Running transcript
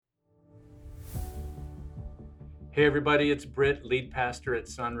Hey everybody, it's Britt, lead pastor at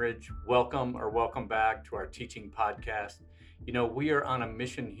Sunridge. Welcome back to our teaching podcast. You know, we are on a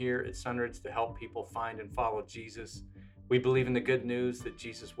mission here at Sunridge to help people find and follow Jesus. We believe in the good news that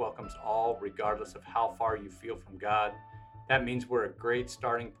Jesus welcomes all, regardless of how far you feel from God. That means we're a great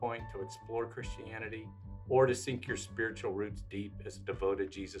starting point to explore Christianity or to sink your spiritual roots deep as a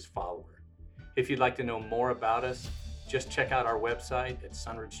devoted Jesus follower. If you'd like to know more about us, just check out our website at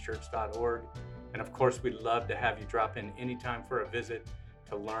sunridgechurch.org. And of course, we'd love to have you drop in anytime for a visit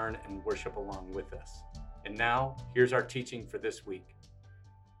to learn and worship along with us. And now, here's our teaching for this week.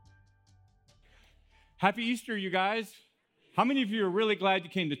 Happy Easter, you guys. How many of you are really glad you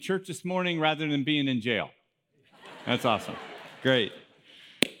came to church this morning rather than being in jail? That's awesome. Great.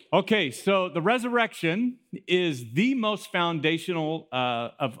 Okay, so the resurrection is the most foundational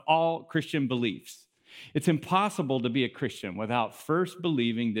of all Christian beliefs. It's impossible to be a Christian without first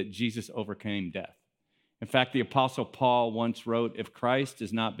believing that Jesus overcame death. In fact, the Apostle Paul once wrote, "If Christ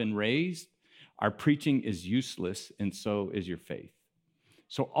has not been raised, our preaching is useless, and so is your faith."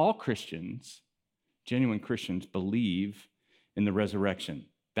 So all Christians, genuine Christians, believe in the resurrection.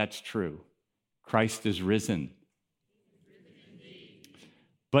 That's true. Christ is risen.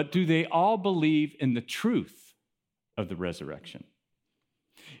 But do they all believe in the truth of the resurrection?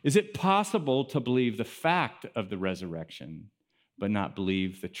 Is it possible to believe the fact of the resurrection, but not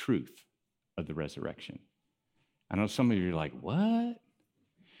believe the truth of the resurrection? I know some of you are like, what?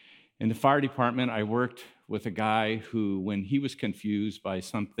 In the fire department, I worked with a guy who, when he was confused by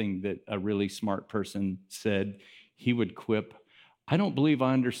something that a really smart person said, he would quip, "I don't believe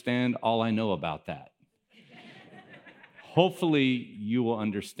I understand all I know about that." Hopefully, you will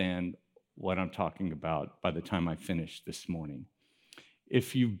understand what I'm talking about by the time I finish this morning.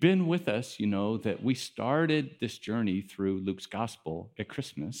 If you've been with us, you know that we started this journey through Luke's gospel at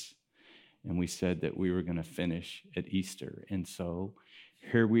Christmas, and we said that we were going to finish at Easter. And so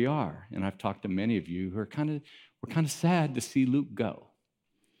here we are. And I've talked to many of you who are kind of sad to see Luke go.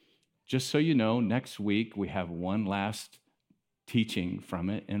 Just so you know, next week we have one last teaching from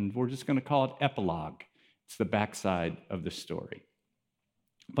it, and we're just going to call it epilogue. It's the backside of the story.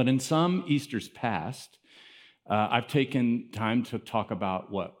 But in some Easters past, I've taken time to talk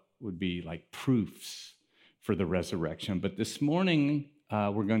about what would be like proofs for the resurrection. But this morning,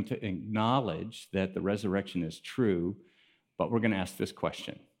 we're going to acknowledge that the resurrection is true, but we're going to ask this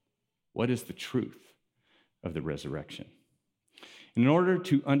question: what is the truth of the resurrection? In order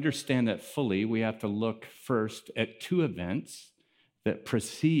to understand that fully, we have to look first at two events that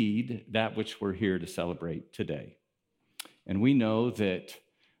precede that which we're here to celebrate today. And we know that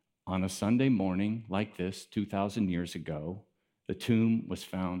on a Sunday morning like this, 2,000 years ago, the tomb was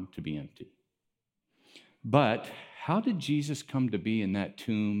found to be empty. But how did Jesus come to be in that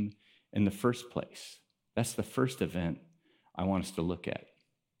tomb in the first place? That's the first event I want us to look at.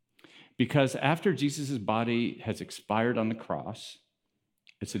 Because after Jesus' body has expired on the cross,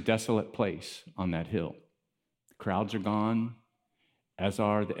 it's a desolate place on that hill. The crowds are gone, as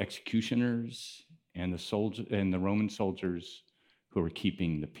are the executioners and the Roman soldiers who are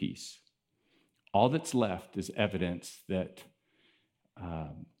keeping the peace. All that's left is evidence that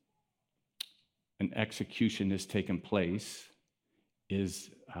an execution has taken place. There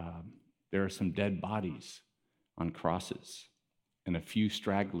are some dead bodies on crosses and a few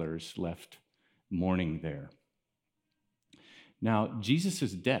stragglers left mourning there. Now,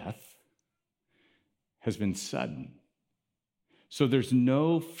 Jesus' death has been sudden, so there's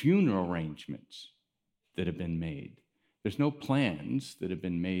no funeral arrangements that have been made. There's no plans that have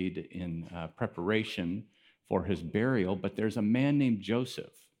been made in preparation for his burial, but there's a man named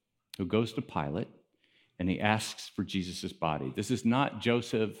Joseph who goes to Pilate and he asks for Jesus' body. This is not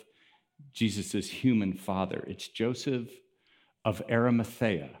Joseph, Jesus' human father. It's Joseph of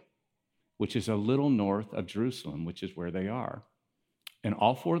Arimathea, which is a little north of Jerusalem, which is where they are. And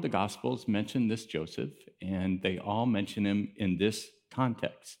all four of the Gospels mention this Joseph, and they all mention him in this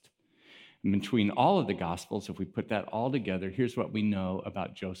context. And between all of the Gospels, if we put that all together, here's what we know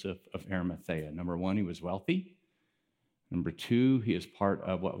about Joseph of Arimathea. Number one, he was wealthy. Number two, he is part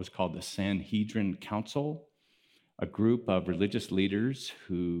of what was called the Sanhedrin Council, a group of religious leaders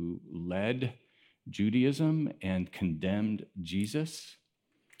who led Judaism and condemned Jesus.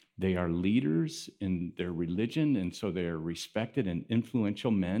 They are leaders in their religion, and so they are respected and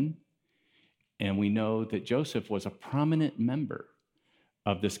influential men. And we know that Joseph was a prominent member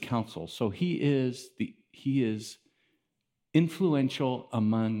of this council. So he is influential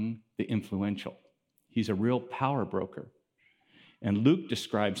among the influential. He's a real power broker. And Luke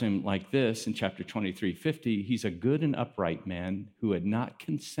describes him like this in chapter 23:50. He's a good and upright man who had not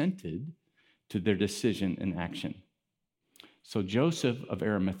consented to their decision and action. So Joseph of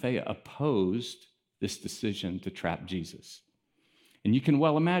Arimathea opposed this decision to trap Jesus. And you can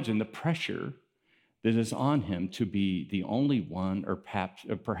well imagine the pressure that is on him to be the only one, or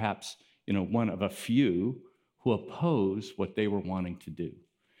perhaps one of a few who oppose what they were wanting to do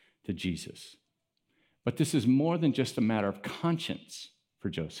to Jesus. But this is more than just a matter of conscience for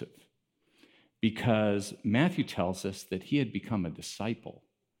Joseph, because Matthew tells us that he had become a disciple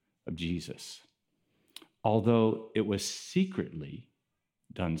of Jesus, although it was secretly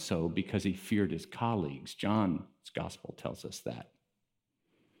done so because he feared his colleagues. John's gospel tells us that.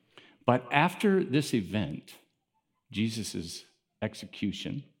 But after this event, Jesus'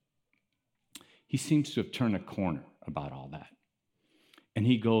 execution, he seems to have turned a corner about all that. And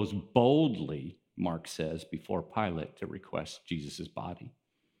he goes boldly, Mark says, before Pilate to request Jesus' body.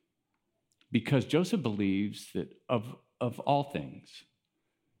 Because Joseph believes that of all things,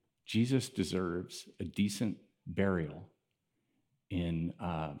 Jesus deserves a decent burial in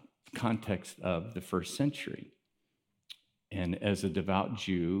context of the first century. And as a devout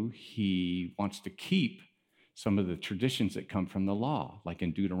Jew, he wants to keep some of the traditions that come from the law, like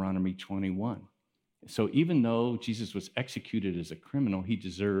in Deuteronomy 21. So even though Jesus was executed as a criminal, he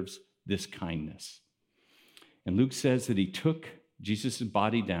deserves this kindness. And Luke says that he took Jesus'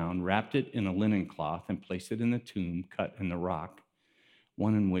 body down, wrapped it in a linen cloth, and placed it in a tomb cut in the rock,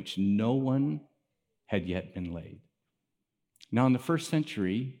 one in which no one had yet been laid. Now, in the first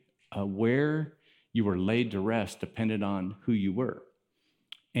century, where you were laid to rest depended on who you were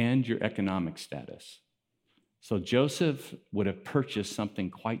and your economic status. So Joseph would have purchased something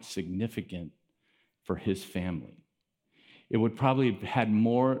quite significant for his family. It would probably have had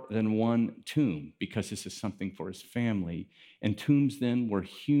more than one tomb, because this is something for his family. And tombs then were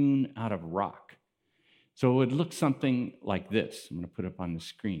hewn out of rock. So it would look something like this. I'm going to put it up on the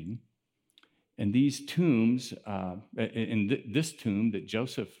screen. And these tombs, this tomb that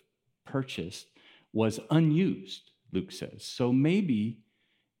Joseph purchased was unused, Luke says. So maybe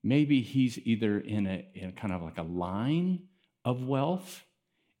he's either in a kind of like a line of wealth,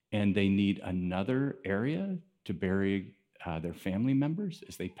 and they need another area to bury their family members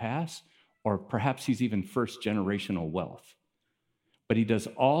as they pass, or perhaps he's even first generational wealth. But he does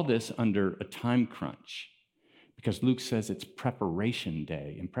all this under a time crunch, because Luke says it's preparation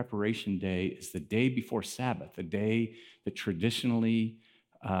day, and preparation day is the day before Sabbath, the day that traditionally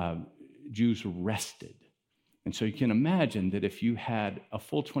Jews rested. And so you can imagine that if you had a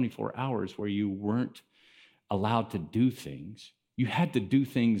full 24 hours where you weren't allowed to do things, you had to do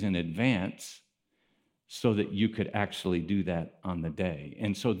things in advance so that you could actually do that on the day.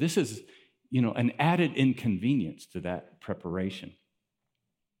 And so this is, an added inconvenience to that preparation.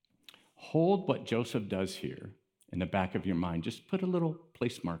 Hold what Joseph does here in the back of your mind. Just put a little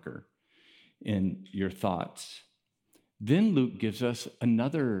place marker in your thoughts. Then Luke gives us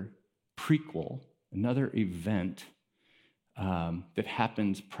another prequel, another event that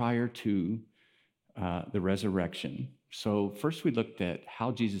happens prior to the resurrection. So first we looked at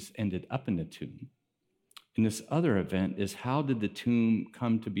how Jesus ended up in the tomb. And this other event is, how did the tomb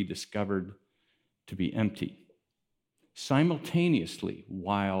come to be discovered to be empty? Simultaneously,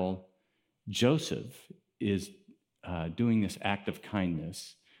 while Joseph is doing this act of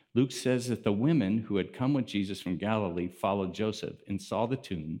kindness, Luke says that the women who had come with Jesus from Galilee followed Joseph and saw the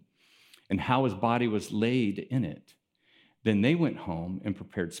tomb and how his body was laid in it. Then they went home and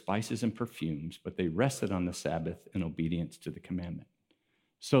prepared spices and perfumes, but they rested on the Sabbath in obedience to the commandment.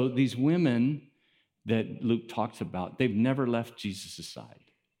 So these women that Luke talks about, they've never left Jesus'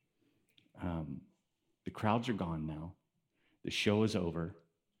 side. The crowds are gone now. The show is over.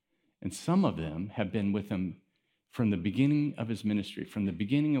 And some of them have been with him from the beginning of his ministry, from the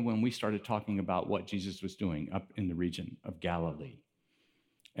beginning of when we started talking about what Jesus was doing up in the region of Galilee.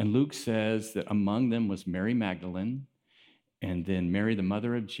 And Luke says that among them was Mary Magdalene, and then Mary, the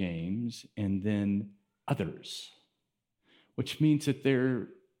mother of James, and then others, which means that there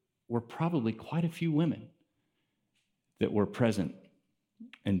were probably quite a few women that were present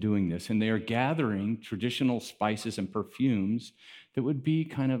and doing this. And they are gathering traditional spices and perfumes that would be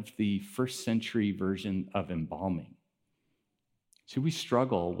kind of the first century version of embalming. See, we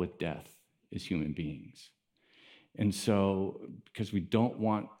struggle with death as human beings. And so, because we don't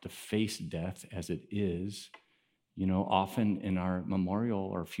want to face death as it is, often in our memorial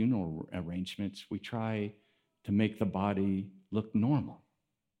or funeral arrangements, we try to make the body look normal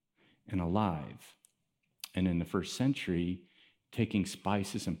and alive. And in the first century, taking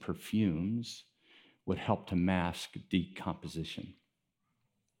spices and perfumes would help to mask decomposition.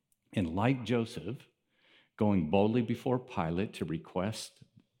 And like Joseph, going boldly before Pilate to request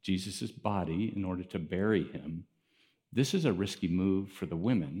Jesus' body in order to bury him, this is a risky move for the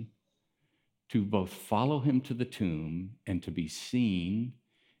women to both follow him to the tomb and to be seen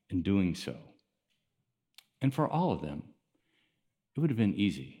in doing so. And for all of them, it would have been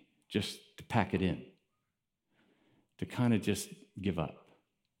easy just to pack it in, to kind of just give up.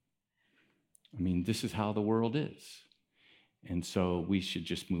 I mean, this is how the world is. And so we should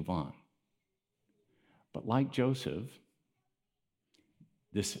just move on. But like Joseph,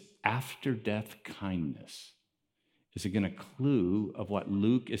 this after-death kindness is again a clue of what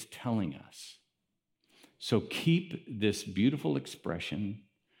Luke is telling us. So keep this beautiful expression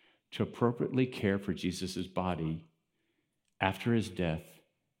to appropriately care for Jesus' body after his death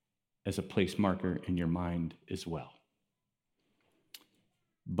as a place marker in your mind as well.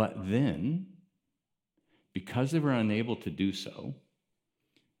 But then, because they were unable to do so,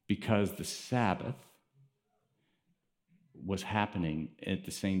 because the Sabbath was happening at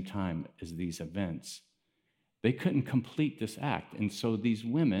the same time as these events, they couldn't complete this act. And so these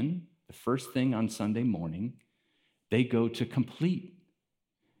women, the first thing on Sunday morning, they go to complete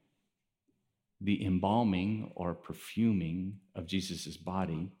the embalming or perfuming of Jesus'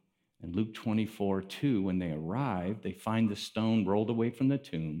 body. In Luke 24:2, when they arrived, they find the stone rolled away from the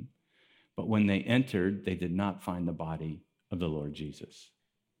tomb, but when they entered, they did not find the body of the Lord Jesus.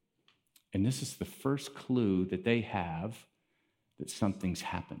 And this is the first clue that they have that something's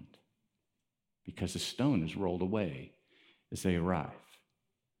happened, because the stone is rolled away as they arrive.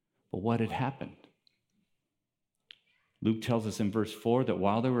 But what had happened? Luke tells us in verse 4 that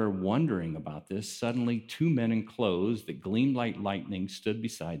while they were wondering about this, suddenly 2 men in clothes that gleamed like lightning stood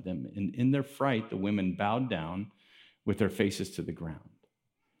beside them, and in their fright, the women bowed down with their faces to the ground.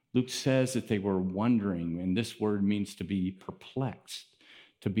 Luke says that they were wondering, and this word means to be perplexed,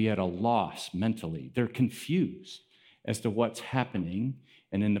 to be at a loss mentally. They're confused as to what's happening,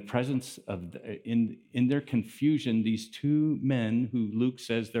 and in the presence of, in their confusion, these 2 men who Luke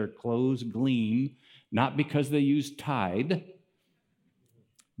says their clothes gleam, not because they use Tide,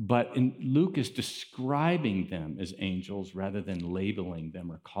 but Luke is describing them as angels rather than labeling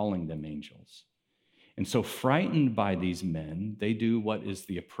them or calling them angels. And so frightened by these men, they do what is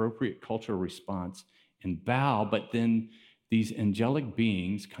the appropriate cultural response and bow, but then these angelic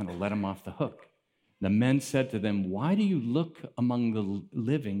beings kind of let them off the hook. The men said to them, "Why do you look for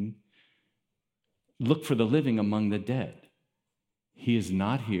the living among the dead? He is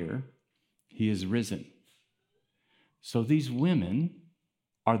not here. He is risen." So these women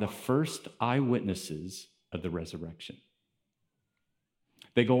are the first eyewitnesses of the resurrection.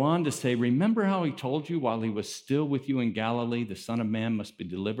 They go on to say, "Remember how he told you while he was still with you in Galilee, the Son of Man must be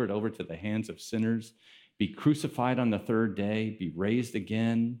delivered over to the hands of sinners, be crucified on the 3rd day, be raised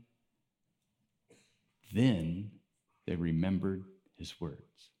again." Then they remembered his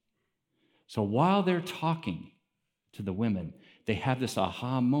words. So while they're talking to the women, they have this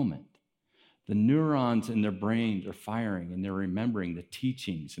aha moment. The neurons in their brains are firing, and they're remembering the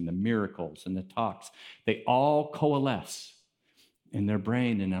teachings and the miracles and the talks. They all coalesce in their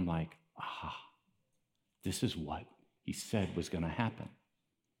brain, and I'm like, this is what he said was going to happen.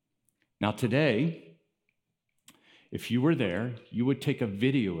 Now today, if you were there, you would take a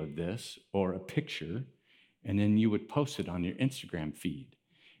video of this or a picture, and then you would post it on your Instagram feed.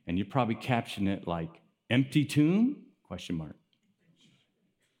 And you'd probably caption it like, "Empty tomb?" ?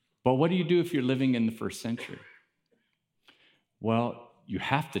 But what do you do if you're living in the 1st century? Well, you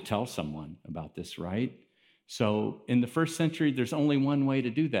have to tell someone about this, right? So in the 1st century, there's only one way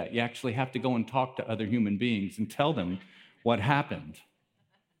to do that. You actually have to go and talk to other human beings and tell them what happened.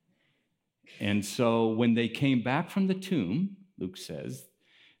 And so when they came back from the tomb, Luke says,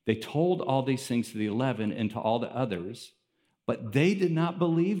 they told all these things to the 11 and to all the others, but they did not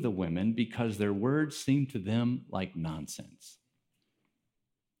believe the women because their words seemed to them like nonsense.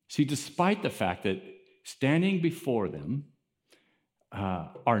 See, despite the fact that standing before them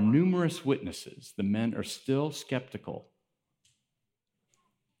are numerous witnesses, the men are still skeptical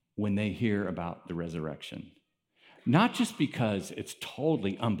when they hear about the resurrection. Not just because it's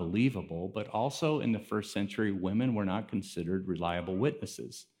totally unbelievable, but also in the 1st century, women were not considered reliable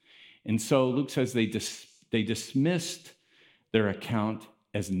witnesses. And so Luke says they dismissed their account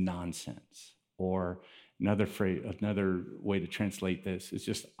as nonsense, or another way to translate this is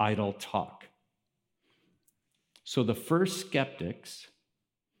just idle talk. So the first skeptics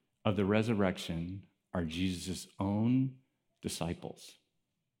of the resurrection are Jesus' own disciples.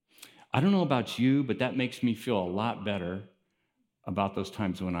 I don't know about you, but that makes me feel a lot better about those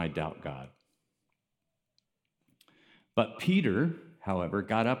times when I doubt God. But Peter, however,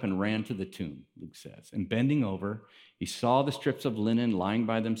 got up and ran to the tomb, Luke says, and bending over, He saw the strips of linen lying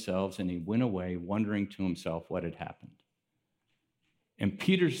by themselves, and he went away, wondering to himself what had happened. And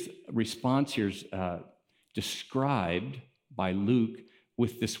Peter's response here is described by Luke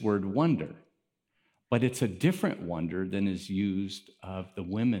with this word wonder. But it's a different wonder than is used of the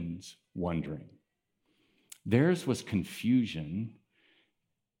women's wondering. Theirs was confusion.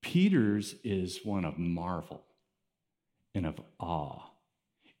 Peter's is one of marvel and of awe.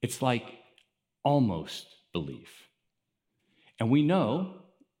 It's like almost belief. And we know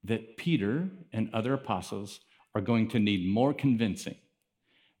that Peter and other apostles are going to need more convincing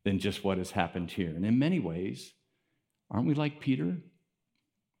than just what has happened here. And in many ways, aren't we like Peter?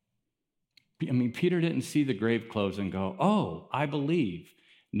 I mean, Peter didn't see the grave clothes and go, oh, I believe.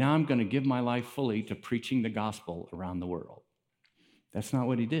 Now I'm going to give my life fully to preaching the gospel around the world. That's not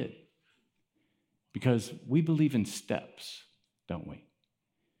what he did. Because we believe in steps, don't we?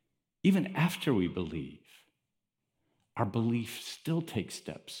 Even after we believe, our belief still takes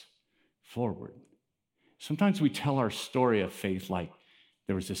steps forward. Sometimes we tell our story of faith like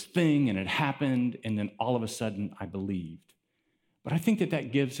there was this thing and it happened, and then all of a sudden I believed. But I think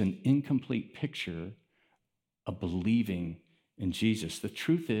that gives an incomplete picture of believing in Jesus. The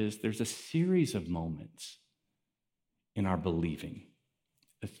truth is, there's a series of moments in our believing,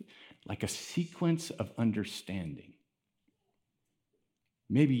 like a sequence of understanding.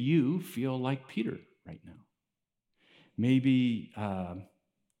 Maybe you feel like Peter right now. Maybe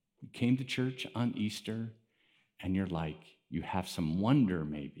you came to church on Easter and you're like, you have some wonder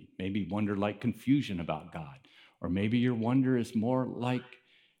maybe wonder like confusion about God. Or maybe your wonder is more like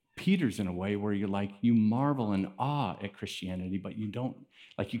Peter's in a way where you're like, you marvel in awe at Christianity, but you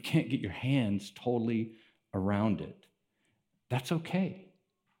can't get your hands totally around it. That's okay.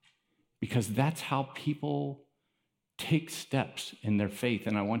 Because that's how people take steps in their faith.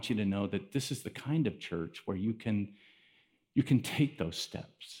 And I want you to know that this is the kind of church where you can take those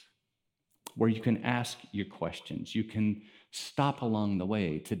steps, where you can ask your questions. You can stop along the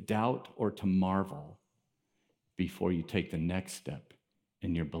way to doubt or to marvel before you take the next step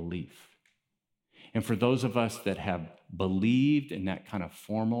in your belief. And for those of us that have believed in that kind of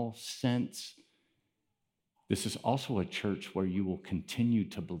formal sense, this is also a church where you will continue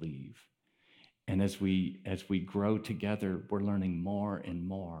to believe. And as we grow together, we're learning more and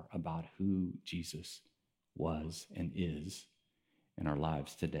more about who Jesus was and is in our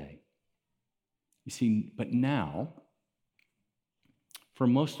lives today. You see, but now, for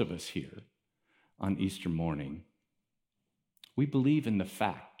most of us here on Easter morning, we believe in the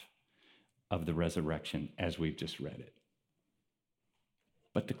fact of the resurrection as we've just read it.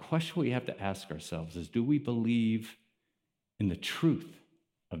 But the question we have to ask ourselves is, do we believe in the truth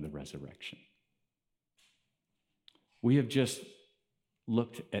of the resurrection? We have just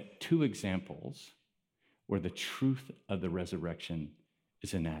looked at two examples where the truth of the resurrection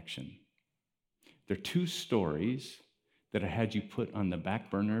is in action. They're two stories that I had you put on the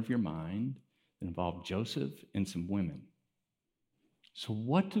back burner of your mind that involve Joseph and some women. So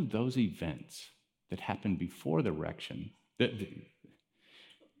what do those events that happened before the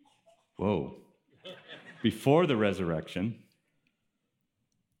before the resurrection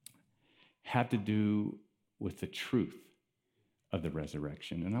have to do with the truth of the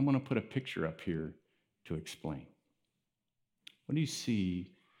resurrection? And I want to put a picture up here to explain. What do you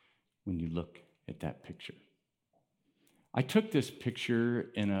see when you look at that picture? I took this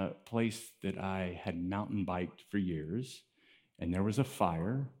picture in a place that I had mountain biked for years, and there was a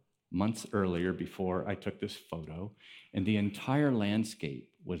fire months earlier before I took this photo, and the entire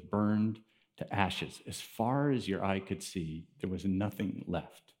landscape was burned to ashes. As far as your eye could see, there was nothing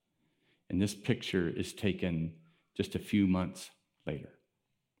left. And this picture is taken just a few months later.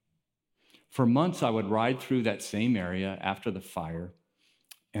 For months, I would ride through that same area after the fire,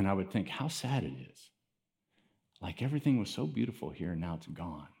 and I would think how sad it is. Like everything was so beautiful here, and now it's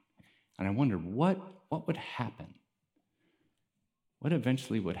gone. And I wondered what would happen? What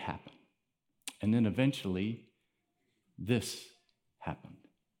eventually would happen? And then eventually, this happened.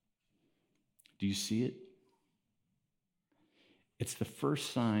 Do you see it? It's the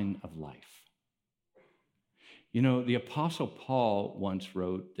first sign of life. You know, the Apostle Paul once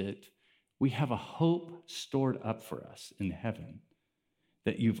wrote that we have a hope stored up for us in heaven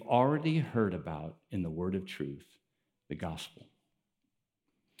that you've already heard about in the word of truth, the gospel.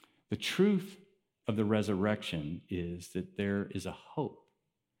 The truth of the resurrection is that there is a hope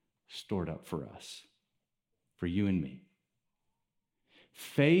stored up for us, for you and me.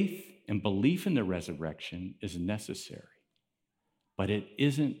 Faith and belief in the resurrection is necessary, but it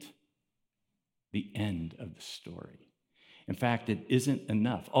isn't the end of the story. In fact, it isn't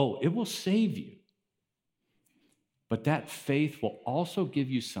enough. Oh, it will save you, But that faith will also give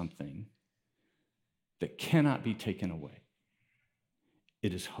you something that cannot be taken away.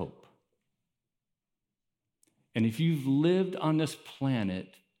 It is hope. And if you've lived on this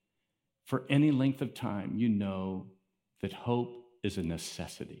planet for any length of time, you know that hope is a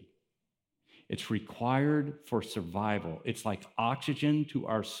necessity. It's required for survival. It's like oxygen to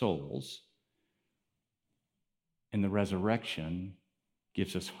our souls. And the resurrection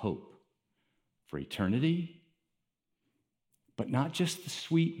gives us hope for eternity, but not just the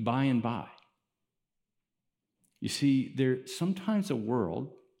sweet by and by. You see, sometimes a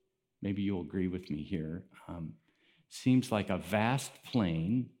world, maybe you'll agree with me here, seems like a vast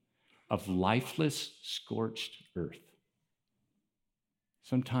plain of lifeless, scorched earth.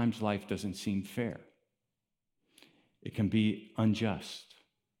 Sometimes life doesn't seem fair. It can be unjust.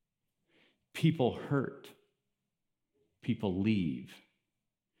 People hurt. People leave.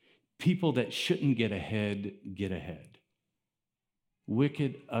 People that shouldn't get ahead get ahead.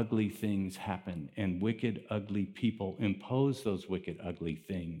 Wicked, ugly things happen, and wicked, ugly people impose those wicked, ugly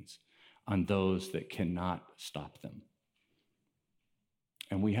things on those that cannot stop them.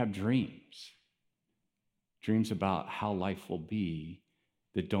 And we have dreams about how life will be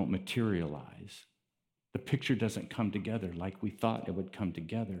that don't materialize. The picture doesn't come together like we thought it would come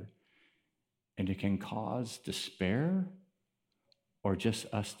together, and it can cause despair or just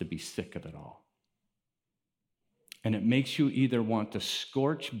us to be sick of it all. And it makes you either want to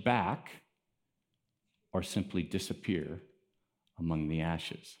scorch back or simply disappear among the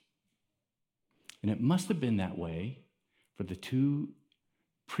ashes. And it must have been that way for the two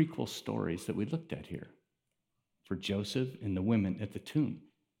prequel stories that we looked at here, for Joseph and the women at the tomb.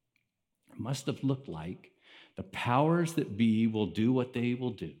 It must have looked like the powers that be will do what they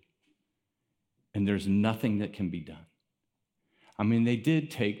will do, and there's nothing that can be done. I mean, they did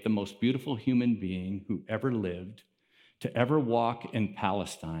take the most beautiful human being who ever lived to ever walk in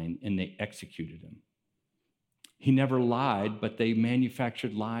Palestine, and they executed him. He never lied, but they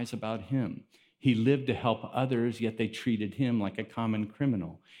manufactured lies about him. He lived to help others, yet they treated him like a common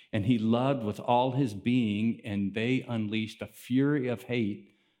criminal. And he loved with all his being, and they unleashed a fury of hate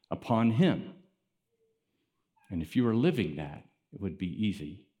upon him. And if you were living that, it would be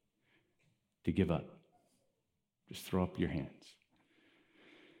easy to give up. Just throw up your hands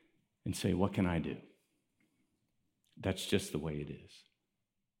and say, what can I do? That's just the way it is.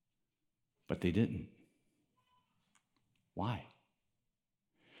 But they didn't. Why?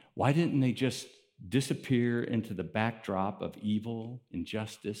 Why didn't they just disappear into the backdrop of evil,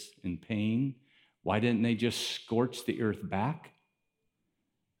 injustice, and pain? Why didn't they just scorch the earth back?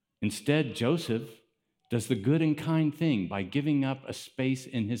 Instead, Joseph does the good and kind thing by giving up a space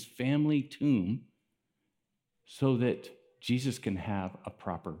in his family tomb so that Jesus can have a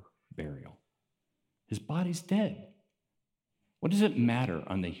proper burial. His body's dead. What does it matter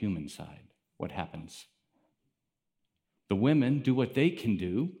on the human side? What happens? The women do what they can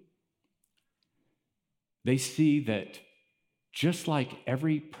do. They see that just like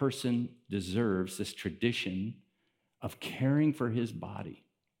every person deserves this tradition of caring for his body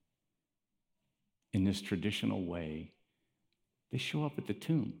in this traditional way, they show up at the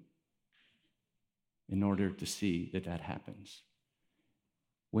tomb in order to see that that happens.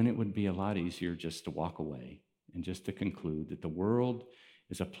 When it would be a lot easier just to walk away and just to conclude that the world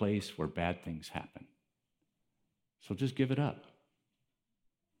is a place where bad things happen. So just give it up.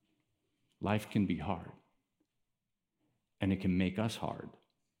 Life can be hard, and it can make us hard.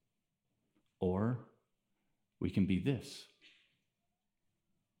 Or we can be this.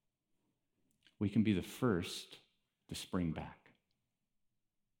 We can be the first to spring back,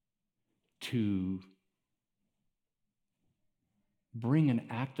 to bring an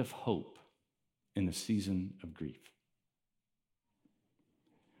act of hope in the season of grief.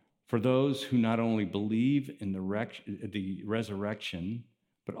 For those who not only believe in the resurrection,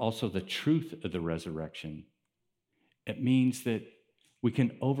 but also the truth of the resurrection, it means that we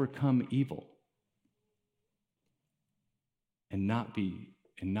can overcome evil and not be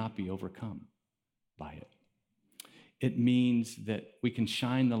overcome by it. It means that we can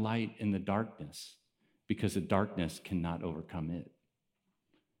shine the light in the darkness because the darkness cannot overcome it.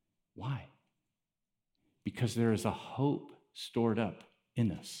 Why? Because there is a hope stored up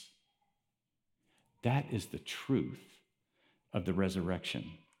in us. That is the truth of the resurrection.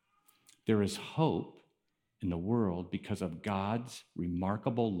 There is hope in the world because of God's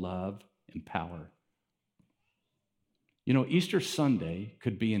remarkable love and power. You know, Easter Sunday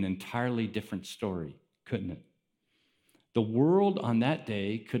could be an entirely different story, couldn't it? The world on that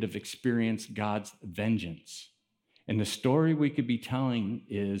day could have experienced God's vengeance. And the story we could be telling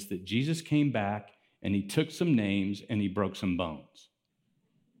is that Jesus came back and he took some names and he broke some bones?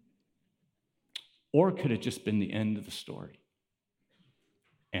 Or could it just been the end of the story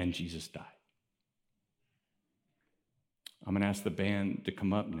and Jesus died? I'm going to ask the band to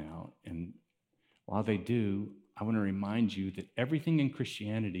come up now, and while they do, I want to remind you that everything in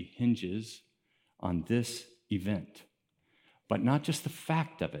Christianity hinges on this event, but not just the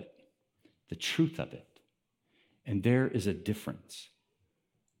fact of it, the truth of it. And there is a difference.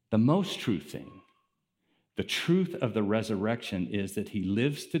 The most true thing, the truth of the resurrection, is that he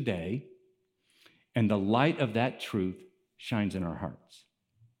lives today, and the light of that truth shines in our hearts.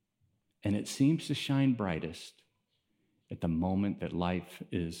 And it seems to shine brightest at the moment that life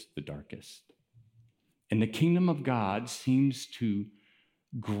is the darkest. And the kingdom of God seems to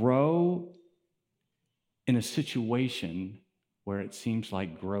grow in a situation where it seems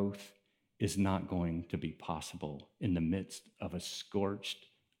like growth is not going to be possible in the midst of a scorched,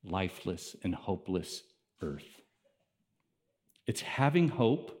 lifeless, and hopeless earth. It's having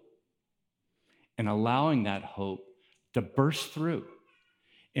hope and allowing that hope to burst through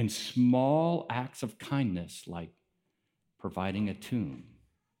in small acts of kindness, like providing a tomb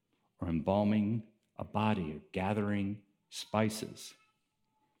or embalming a body or gathering spices.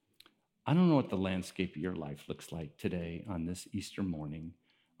 I don't know what the landscape of your life looks like today on this Easter morning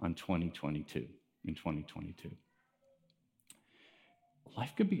in 2022.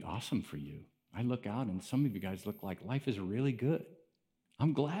 Life could be awesome for you. I look out and some of you guys look like life is really good.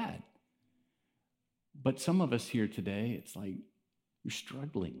 I'm glad. But some of us here today, it's like you're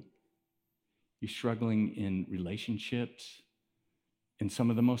struggling. You're struggling in relationships, in some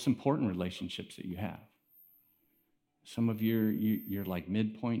of the most important relationships that you have. Some of you're like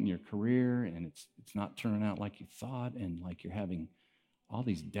midpoint in your career, and it's not turning out like you thought, and like you're having all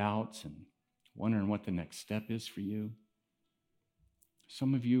these doubts and wondering what the next step is for you.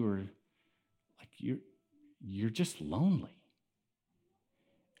 Some of you are like you're just lonely,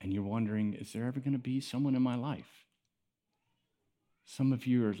 and you're wondering, is there ever going to be someone in my life? Some of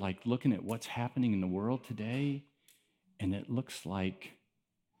you are like looking at what's happening in the world today, and it looks like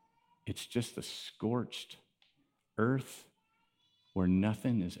it's just a scorched earth where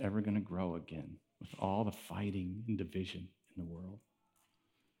nothing is ever going to grow again with all the fighting and division in the world.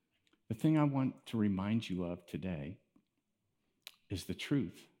 The thing I want to remind you of today is the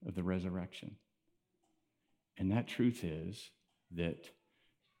truth of the resurrection. And that truth is that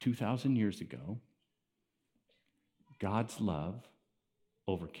 2,000 years ago, God's love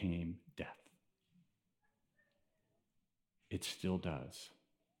overcame death. It still does.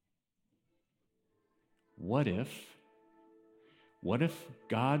 What if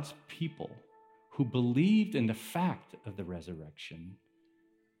God's people who believed in the fact of the resurrection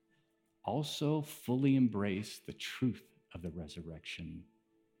also fully embraced the truth of the resurrection,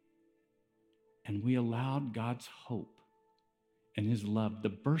 and we allowed God's hope and his love to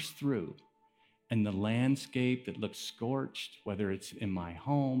burst through, and the landscape that looks scorched, whether it's in my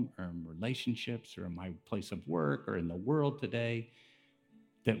home or in relationships or in my place of work or in the world today,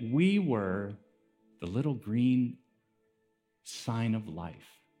 that we were the little green sign of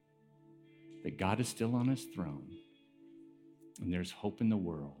life, that God is still on his throne, and there's hope in the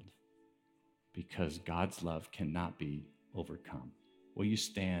world because God's love cannot be overcome. Will you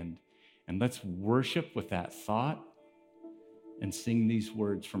stand and let's worship with that thought and sing these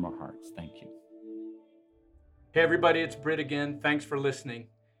words from our hearts. Thank you. Hey everybody, it's Britt again. Thanks for listening.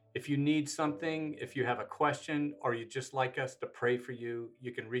 If you need something, if you have a question, or you'd just like us to pray for you,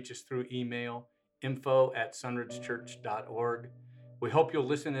 you can reach us through email, info@sunridgechurch.org. We hope you'll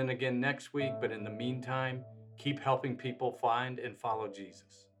listen in again next week, but in the meantime, keep helping people find and follow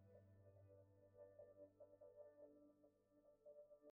Jesus.